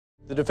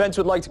The defense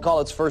would like to call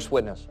its first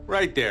witness.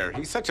 Right there.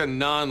 He's such a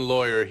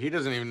non-lawyer, he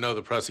doesn't even know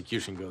the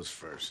prosecution goes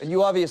first. And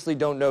you obviously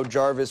don't know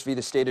Jarvis v.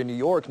 the State of New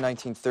York,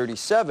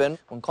 1937,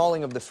 when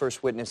calling of the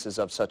first witness is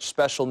of such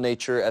special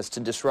nature as to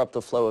disrupt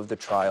the flow of the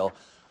trial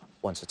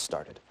once it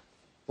started.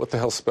 What the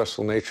hell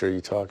special nature are you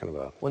talking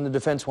about? When the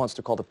defense wants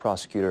to call the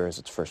prosecutor as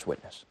its first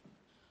witness.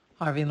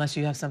 Harvey, unless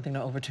you have something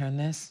to overturn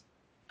this,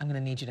 I'm going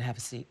to need you to have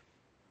a seat.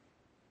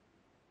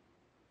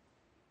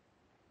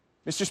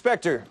 Mr.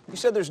 Specter, you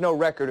said there's no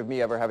record of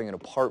me ever having an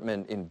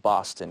apartment in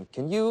Boston.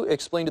 Can you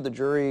explain to the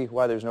jury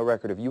why there's no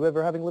record of you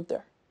ever having lived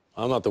there?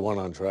 I'm not the one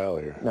on trial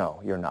here. No,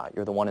 you're not.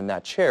 You're the one in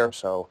that chair,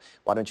 so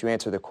why don't you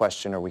answer the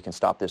question or we can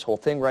stop this whole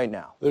thing right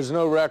now. There's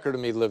no record of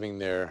me living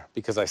there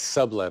because I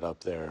sublet up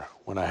there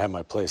when I had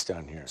my place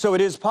down here. So it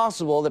is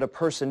possible that a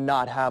person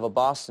not have a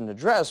Boston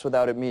address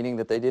without it meaning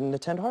that they didn't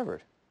attend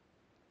Harvard.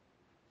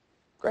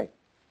 Great.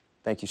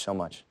 Thank you so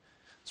much.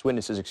 This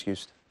witness is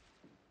excused.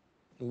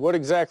 What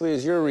exactly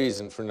is your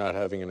reason for not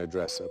having an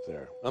address up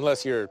there?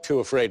 Unless you're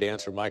too afraid to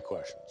answer my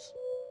questions.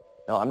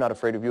 No, I'm not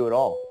afraid of you at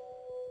all.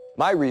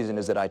 My reason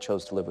is that I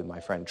chose to live with my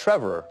friend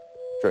Trevor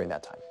during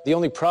that time. The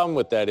only problem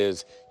with that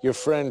is your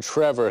friend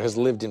Trevor has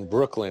lived in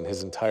Brooklyn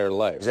his entire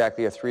life.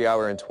 Exactly a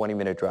 3-hour and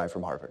 20-minute drive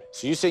from Harvard.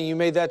 So you say you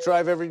made that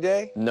drive every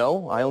day?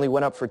 No, I only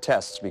went up for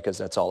tests because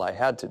that's all I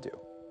had to do.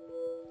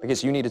 I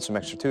guess you needed some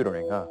extra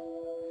tutoring, huh?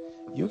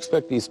 You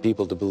expect these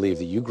people to believe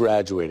that you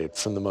graduated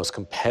from the most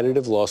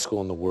competitive law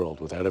school in the world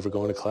without ever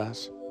going to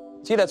class?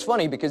 See, that's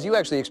funny because you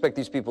actually expect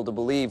these people to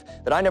believe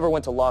that I never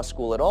went to law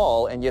school at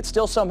all and yet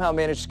still somehow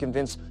managed to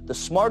convince the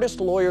smartest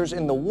lawyers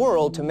in the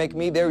world to make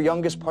me their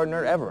youngest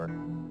partner ever.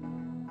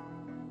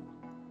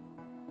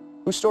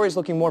 Whose story is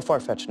looking more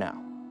far-fetched now?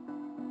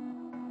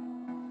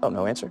 Oh,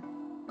 no answer?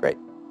 Great.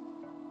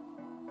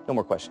 No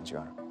more questions, Your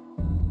Honor.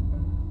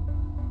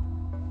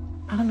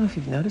 I don't know if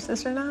you've noticed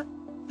this or not,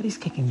 but he's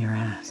kicking your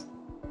ass.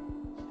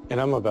 And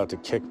I'm about to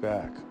kick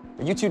back.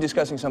 Are you two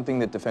discussing something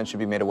that defense should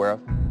be made aware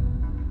of?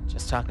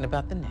 Just talking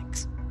about the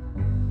Knicks.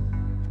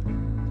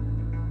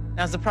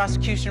 Now, is the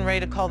prosecution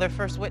ready to call their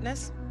first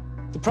witness?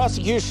 The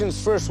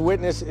prosecution's first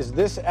witness is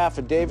this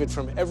affidavit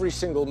from every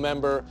single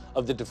member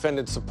of the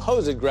defendant's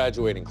supposed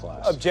graduating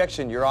class.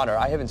 Objection, Your Honor.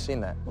 I haven't seen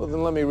that. Well,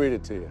 then let me read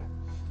it to you.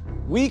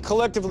 We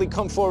collectively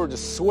come forward to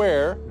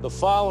swear the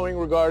following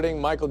regarding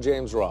Michael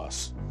James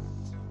Ross.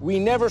 We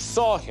never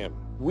saw him.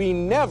 We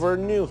never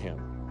knew him.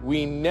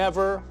 We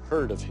never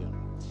heard of him.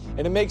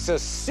 And it makes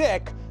us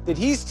sick that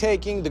he's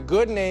taking the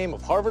good name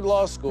of Harvard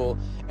Law School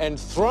and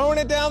throwing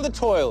it down the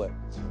toilet.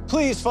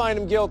 Please find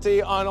him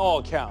guilty on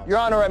all counts. Your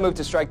Honor, I move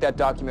to strike that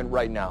document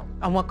right now.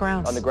 On what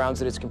grounds? On the grounds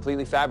that it's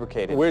completely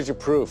fabricated. Where's your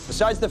proof?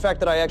 Besides the fact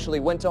that I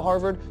actually went to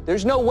Harvard,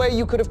 there's no way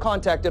you could have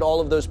contacted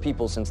all of those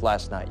people since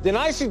last night. Then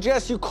I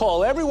suggest you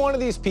call every one of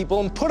these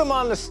people and put them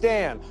on the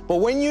stand. But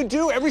when you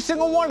do, every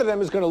single one of them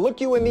is going to look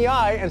you in the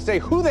eye and say,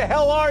 "Who the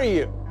hell are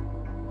you?"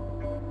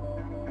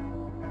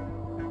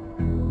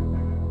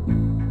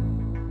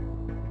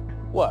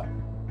 What?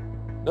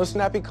 No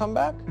snappy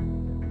comeback?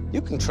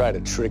 You can try to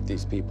trick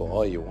these people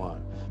all you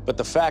want, but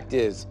the fact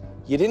is,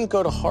 you didn't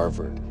go to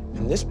Harvard,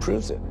 and this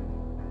proves it.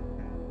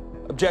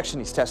 Objection,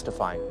 he's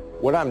testifying.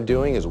 What I'm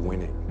doing is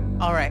winning.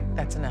 All right,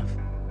 that's enough.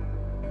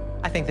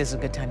 I think this is a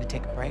good time to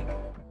take a break.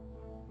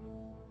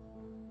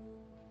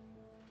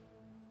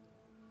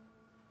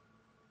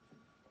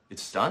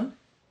 It's done?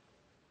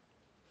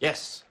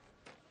 Yes.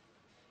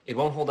 It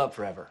won't hold up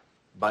forever,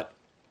 but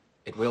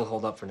it will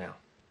hold up for now.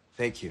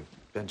 Thank you,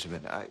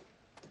 Benjamin. I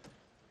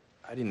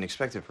didn't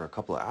expect it for a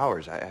couple of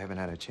hours. I haven't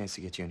had a chance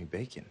to get you any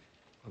bacon.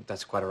 Well,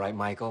 that's quite all right,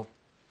 Michael.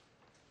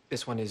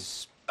 This one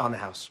is on the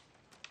house.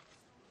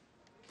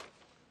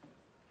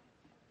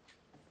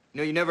 You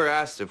know, you never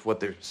asked if what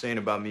they're saying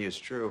about me is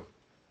true.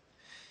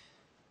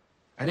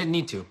 I didn't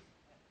need to.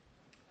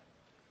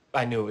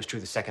 I knew it was true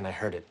the second I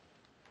heard it.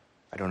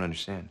 I don't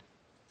understand.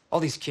 All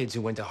these kids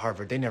who went to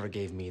Harvard, they never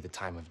gave me the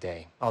time of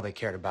day. All they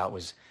cared about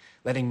was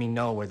letting me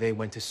know where they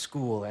went to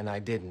school, and I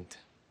didn't.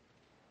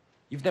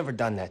 You've never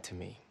done that to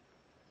me.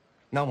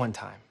 Not one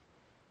time.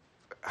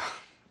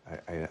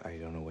 I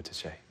don't know what to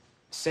say.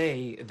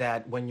 Say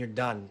that when you're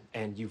done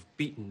and you've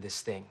beaten this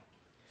thing,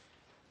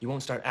 you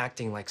won't start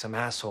acting like some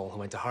asshole who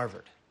went to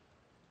Harvard.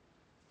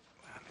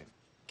 I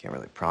can't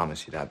really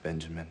promise you that,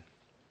 Benjamin.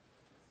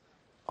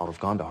 I'll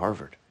have gone to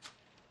Harvard.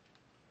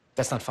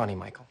 That's not funny,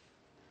 Michael.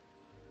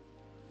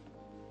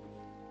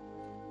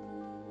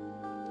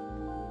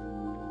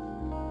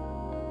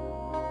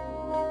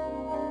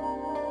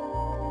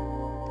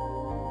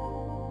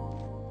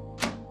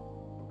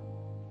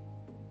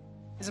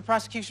 Is the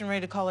prosecution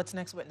ready to call its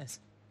next witness?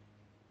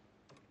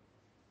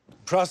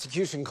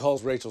 Prosecution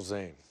calls Rachel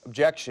Zane.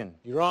 Objection.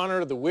 Your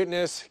Honor, the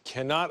witness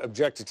cannot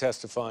object to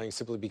testifying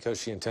simply because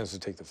she intends to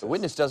take the fifth. The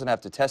witness doesn't have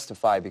to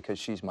testify because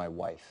she's my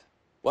wife.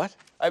 What?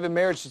 I have a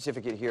marriage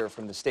certificate here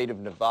from the state of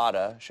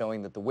Nevada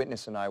showing that the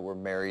witness and I were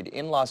married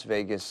in Las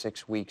Vegas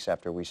 6 weeks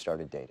after we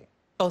started dating.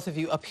 Both of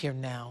you up here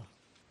now.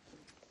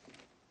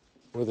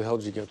 Where the hell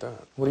did you get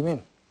that? What do you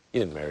mean? You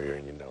didn't marry her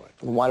and you know it.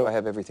 Why do I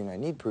have everything I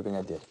need proving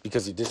I did?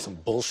 Because you did some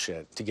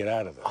bullshit to get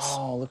out of this.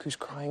 Oh, look who's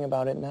crying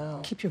about it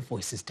now. Keep your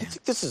voices down. You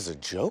think this is a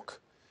joke?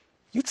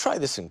 You try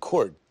this in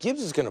court,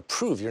 Gibbs is going to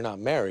prove you're not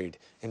married,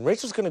 and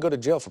Rachel's going to go to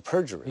jail for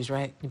perjury. He's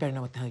right. You better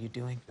know what the hell you're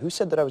doing. Who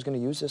said that I was going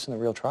to use this in the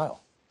real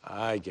trial?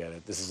 I get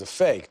it. This is a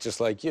fake,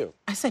 just like you.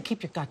 I said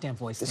keep your goddamn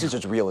voice down. This is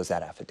as real as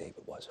that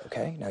affidavit was,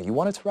 okay? Now, you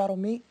wanted to rattle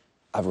me?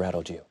 I've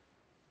rattled you.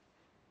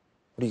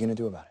 What are you going to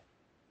do about it?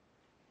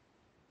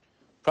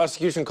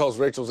 Prosecution calls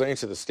Rachel Zane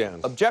to the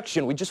stand.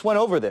 Objection. We just went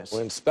over this.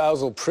 When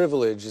spousal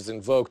privilege is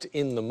invoked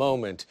in the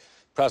moment,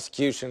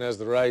 prosecution has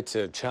the right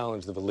to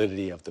challenge the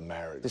validity of the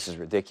marriage. This is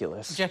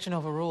ridiculous. Objection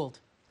overruled.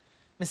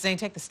 Miss Zane,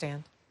 take the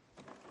stand.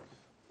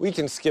 We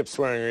can skip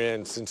swearing her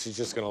in since she's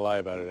just going to lie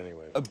about it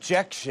anyway.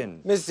 Objection.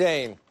 Miss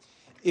Zane,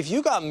 if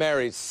you got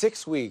married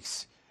 6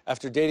 weeks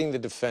after dating the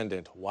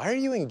defendant, why are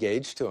you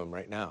engaged to him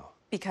right now?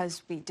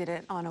 Because we did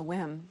it on a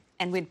whim,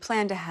 and we'd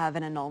planned to have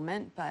an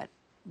annulment, but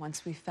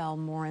once we fell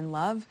more in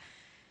love,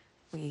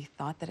 we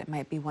thought that it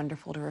might be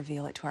wonderful to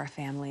reveal it to our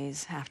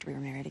families after we were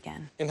married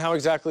again. And how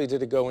exactly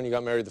did it go when you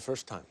got married the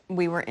first time?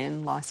 We were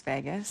in Las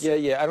Vegas.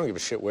 Yeah, I don't give a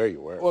shit where you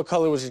were. What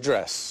color was your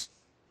dress?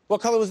 What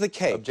color was the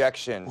cake?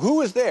 Objection. Who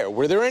was there?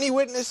 Were there any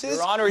witnesses?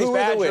 Your Honor, he's Who were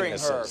the badgering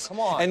witnesses? her. Come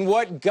on. And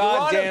what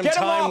goddamn Honor, get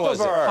him time off was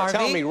of it? her. Harvey,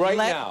 Tell me right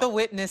now. let the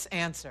witness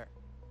answer.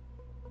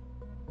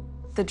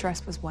 The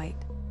dress was white,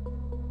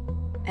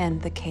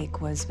 and the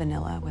cake was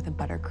vanilla with a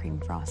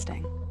buttercream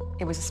frosting.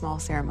 It was a small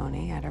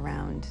ceremony at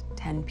around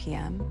 10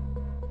 p.m.,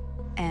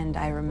 and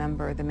I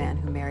remember the man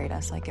who married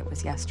us like it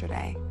was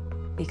yesterday,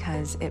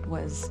 because it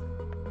was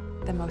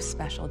the most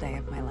special day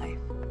of my life.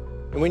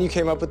 And when you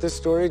came up with this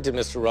story, did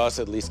Mr. Ross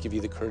at least give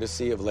you the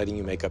courtesy of letting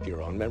you make up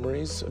your own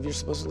memories of your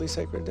supposedly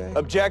sacred day?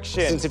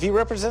 Objection. Since if he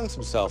represents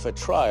himself at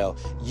trial,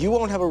 you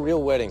won't have a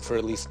real wedding for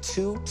at least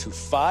 2 to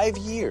 5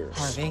 years.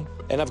 Harvey.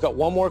 And I've got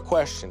one more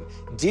question.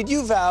 Did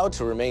you vow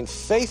to remain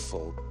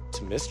faithful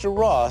to Mr.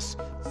 Ross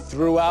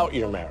throughout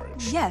your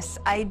marriage? Yes,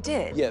 I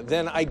did. Yeah,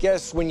 then I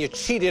guess when you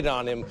cheated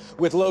on him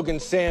with Logan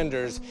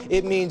Sanders,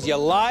 it means you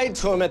lied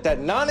to him at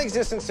that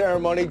non-existent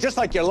ceremony, just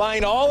like you're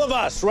lying to all of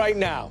us right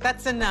now.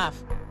 That's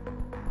enough.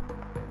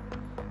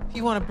 If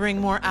you want to bring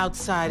more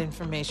outside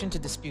information to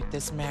dispute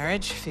this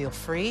marriage, feel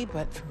free,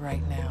 but for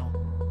right now,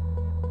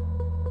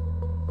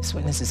 this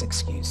witness is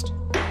excused.